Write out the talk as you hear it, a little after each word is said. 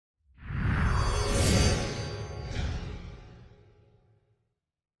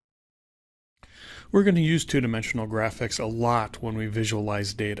We're going to use two-dimensional graphics a lot when we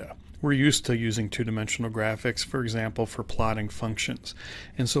visualize data. We're used to using two-dimensional graphics, for example, for plotting functions.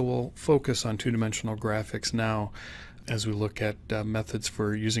 And so we'll focus on two-dimensional graphics now as we look at methods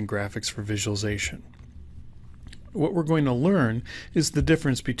for using graphics for visualization. What we're going to learn is the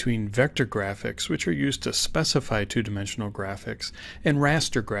difference between vector graphics, which are used to specify two-dimensional graphics, and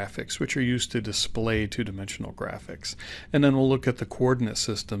raster graphics, which are used to display two-dimensional graphics. And then we'll look at the coordinate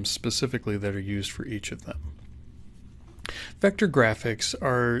systems specifically that are used for each of them. Vector graphics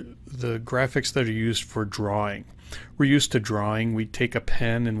are the graphics that are used for drawing. We're used to drawing. We take a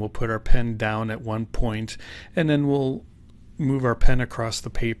pen and we'll put our pen down at one point, and then we'll move our pen across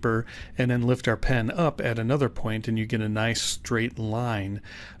the paper and then lift our pen up at another point, and you get a nice straight line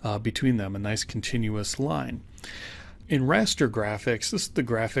between them, a nice continuous line. In raster graphics, this is the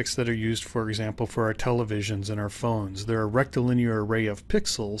graphics that are used, for example, for our televisions and our phones. They're a rectilinear array of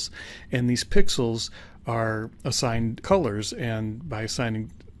pixels, and these pixels are assigned colors, and by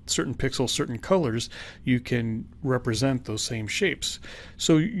assigning certain pixels certain colors, you can represent those same shapes.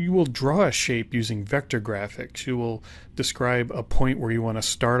 So you will draw a shape using vector graphics. You will describe a point where you want to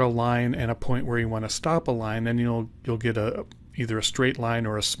start a line and a point where you want to stop a line, and you'll get either a straight line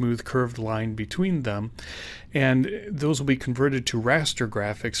or a smooth curved line between them, and those will be converted to raster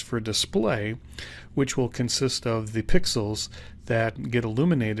graphics for display, which will consist of the pixels that get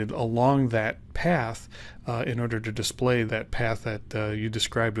illuminated along that path in order to display that path that you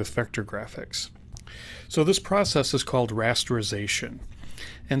described with vector graphics. So this process is called rasterization.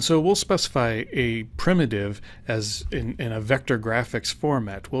 And so we'll specify a primitive as in a vector graphics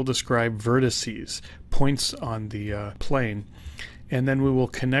format. We'll describe vertices, points on the plane, and then we will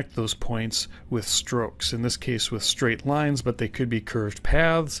connect those points with strokes, in this case with straight lines, but they could be curved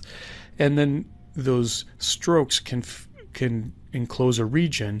paths. And then those strokes can enclose a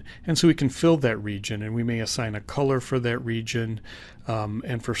region, and so we can fill that region, and we may assign a color for that region,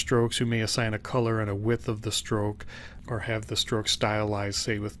 and for strokes we may assign a color and a width of the stroke, or have the stroke stylized,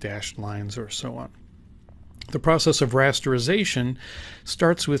 say with dashed lines or so on. The process of rasterization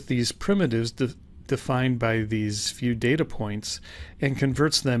starts with these primitives defined by these few data points and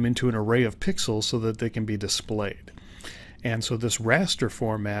converts them into an array of pixels so that they can be displayed. And so this raster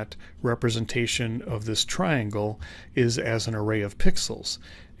format representation of this triangle is as an array of pixels.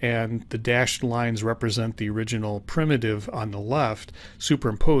 And the dashed lines represent the original primitive on the left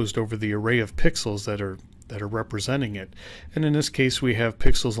superimposed over the array of pixels that are representing it. And in this case we have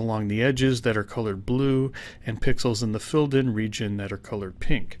pixels along the edges that are colored blue and pixels in the filled in region that are colored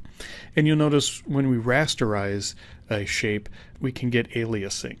pink. And you'll notice when we rasterize a shape we can get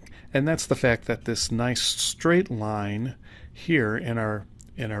aliasing. And that's the fact that this nice straight line here in our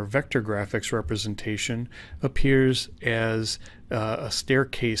vector graphics representation appears as a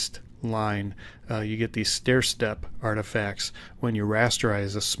staircased line. You get these stair-step artifacts when you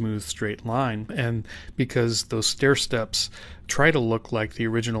rasterize a smooth straight line, and because those stair steps try to look like the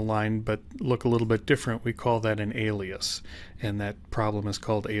original line but look a little bit different, we call that an alias, and that problem is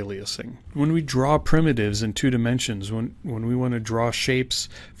called aliasing. When we draw primitives in two dimensions, when we want to draw shapes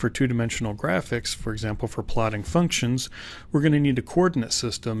for two-dimensional graphics, for example for plotting functions, we're going to need a coordinate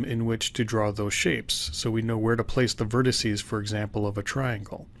system in which to draw those shapes, so we know where to place the vertices, for example, of a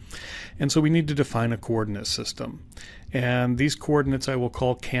triangle. And so we need to define a coordinate system. And these coordinates I will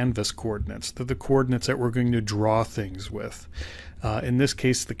call canvas coordinates. They're the coordinates that we're going to draw things with. In this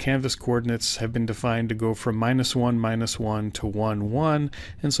case, the canvas coordinates have been defined to go from -1, -1 to 1, 1,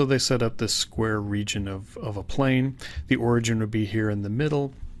 and so they set up this square region of a plane. The origin would be here in the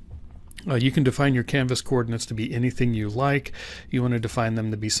middle. You can define your canvas coordinates to be anything you like. You want to define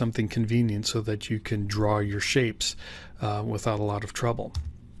them to be something convenient so that you can draw your shapes without a lot of trouble.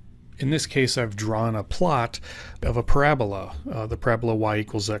 In this case, I've drawn a plot of a parabola, the parabola y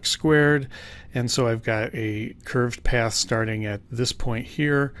equals x squared, and so I've got a curved path starting at this point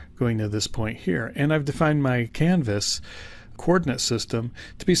here, going to this point here. And I've defined my canvas coordinate system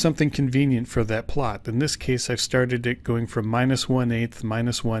to be something convenient for that plot. In this case, I've started it going from -1/8,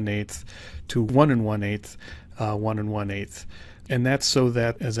 -1/8 to 1 1/8, 1 1/8. And that's so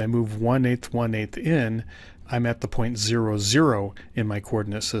that as I move 1/8, 1/8 in, I'm at the point 0, 0 in my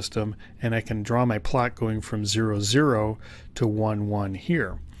coordinate system, and I can draw my plot going from 0, 0 to 1, 1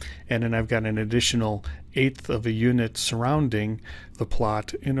 here. And then I've got an additional eighth of a unit surrounding the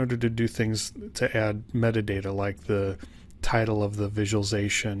plot in order to do things to add metadata like the title of the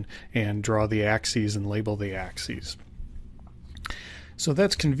visualization and draw the axes and label the axes. So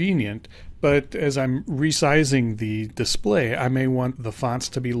that's convenient, but as I'm resizing the display, I may want the fonts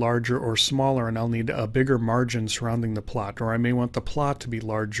to be larger or smaller, and I'll need a bigger margin surrounding the plot, or I may want the plot to be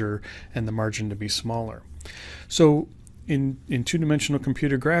larger and the margin to be smaller. So in two-dimensional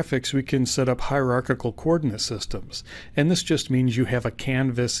computer graphics, we can set up hierarchical coordinate systems, and this just means you have a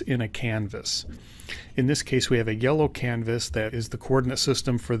canvas in a canvas. In this case, we have a yellow canvas that is the coordinate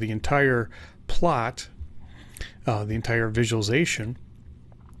system for the entire plot, the entire visualization.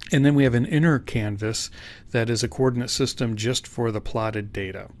 And then we have an inner canvas that is a coordinate system just for the plotted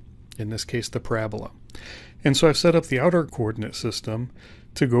data, in this case the parabola. And so I've set up the outer coordinate system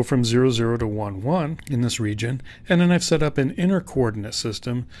to go from 0, 0 to 1, 1 in this region, and then I've set up an inner coordinate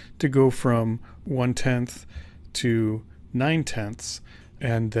system to go from 1/10 to 9/10,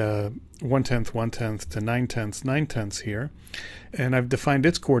 and 1/10, 1/10 to 9/10, 9/10 here. And I've defined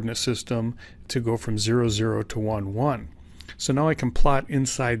its coordinate system to go from 0, 0 to 1, 1. So now I can plot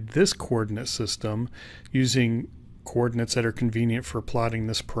inside this coordinate system using coordinates that are convenient for plotting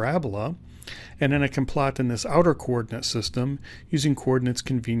this parabola. And then I can plot in this outer coordinate system using coordinates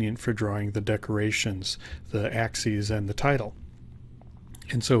convenient for drawing the decorations, the axes, and the title.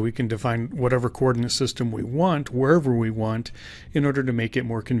 And so we can define whatever coordinate system we want, wherever we want, in order to make it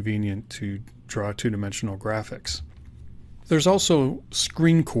more convenient to draw two-dimensional graphics. There's also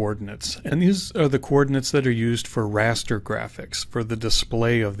screen coordinates, and these are the coordinates that are used for raster graphics, for the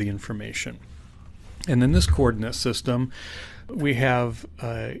display of the information. And in this coordinate system, we have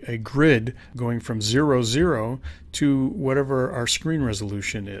a grid going from 0, 0 to whatever our screen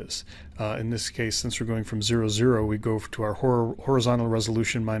resolution is. In this case, since we're going from 0, 0, we go to our horizontal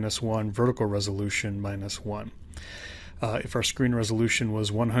resolution -1, vertical resolution -1. If our screen resolution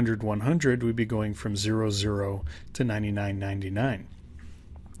was 100, 100, we'd be going from 0, 0 to 99, 99.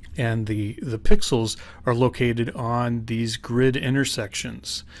 And the pixels are located on these grid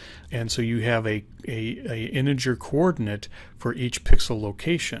intersections. And so you have a integer coordinate for each pixel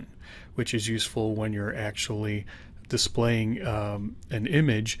location, which is useful when you're actually displaying an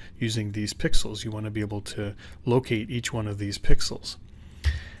image using these pixels. You want to be able to locate each one of these pixels.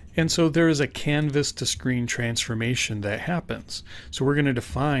 And so there is a canvas to screen transformation that happens. So we're going to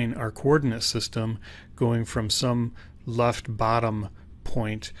define our coordinate system going from some left bottom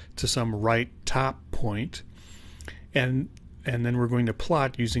point to some right top point, and then we're going to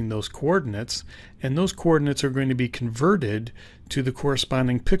plot using those coordinates, and those coordinates are going to be converted to the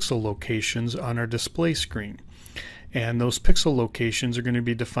corresponding pixel locations on our display screen. And those pixel locations are going to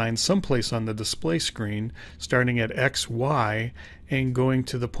be defined someplace on the display screen, starting at x, y, and going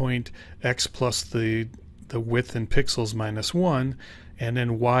to the point x plus the width in pixels -1, and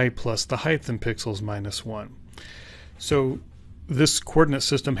then y plus the height in pixels -1. So this coordinate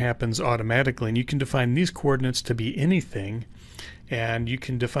system happens automatically, and you can define these coordinates to be anything, and you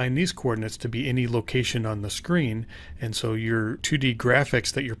can define these coordinates to be any location on the screen. And so your 2D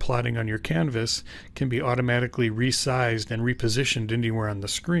graphics that you're plotting on your canvas can be automatically resized and repositioned anywhere on the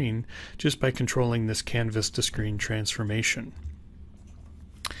screen just by controlling this canvas to screen transformation.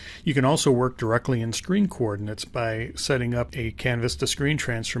 You can also work directly in screen coordinates by setting up a canvas to screen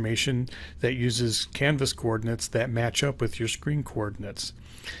transformation that uses canvas coordinates that match up with your screen coordinates.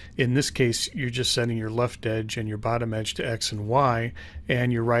 In this case, you're just setting your left edge and your bottom edge to x and y,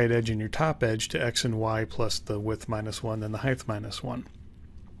 and your right edge and your top edge to x and y plus the width -1 and the height -1.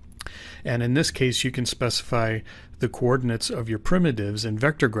 And in this case, you can specify the coordinates of your primitives in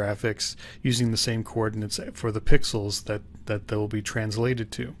vector graphics using the same coordinates for the pixels that they'll be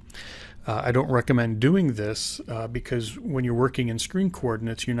translated to. I don't recommend doing this because when you're working in screen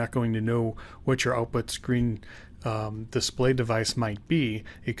coordinates, you're not going to know what your output screen display device might be.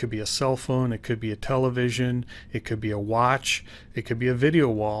 It could be a cell phone, it could be a television, it could be a watch, it could be a video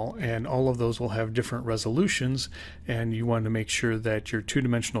wall, and all of those will have different resolutions, and you want to make sure that your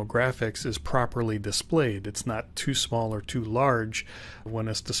two-dimensional graphics is properly displayed. It's not too small or too large when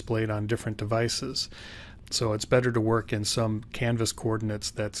it's displayed on different devices. So it's better to work in some canvas coordinates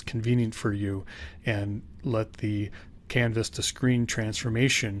that's convenient for you and let the canvas to screen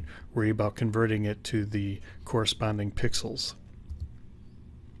transformation worry about converting it to the corresponding pixels.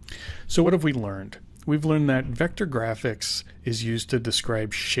 So what have we learned? We've learned that vector graphics is used to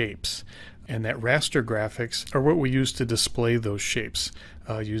describe shapes, and that raster graphics are what we use to display those shapes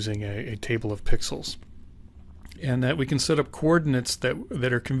using a table of pixels. And that we can set up coordinates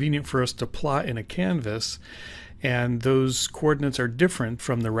that are convenient for us to plot in a canvas, and those coordinates are different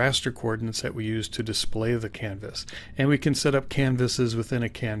from the raster coordinates that we use to display the canvas. And we can set up canvases within a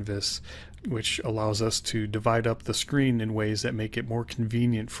canvas, which allows us to divide up the screen in ways that make it more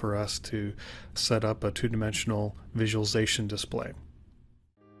convenient for us to set up a two-dimensional visualization display.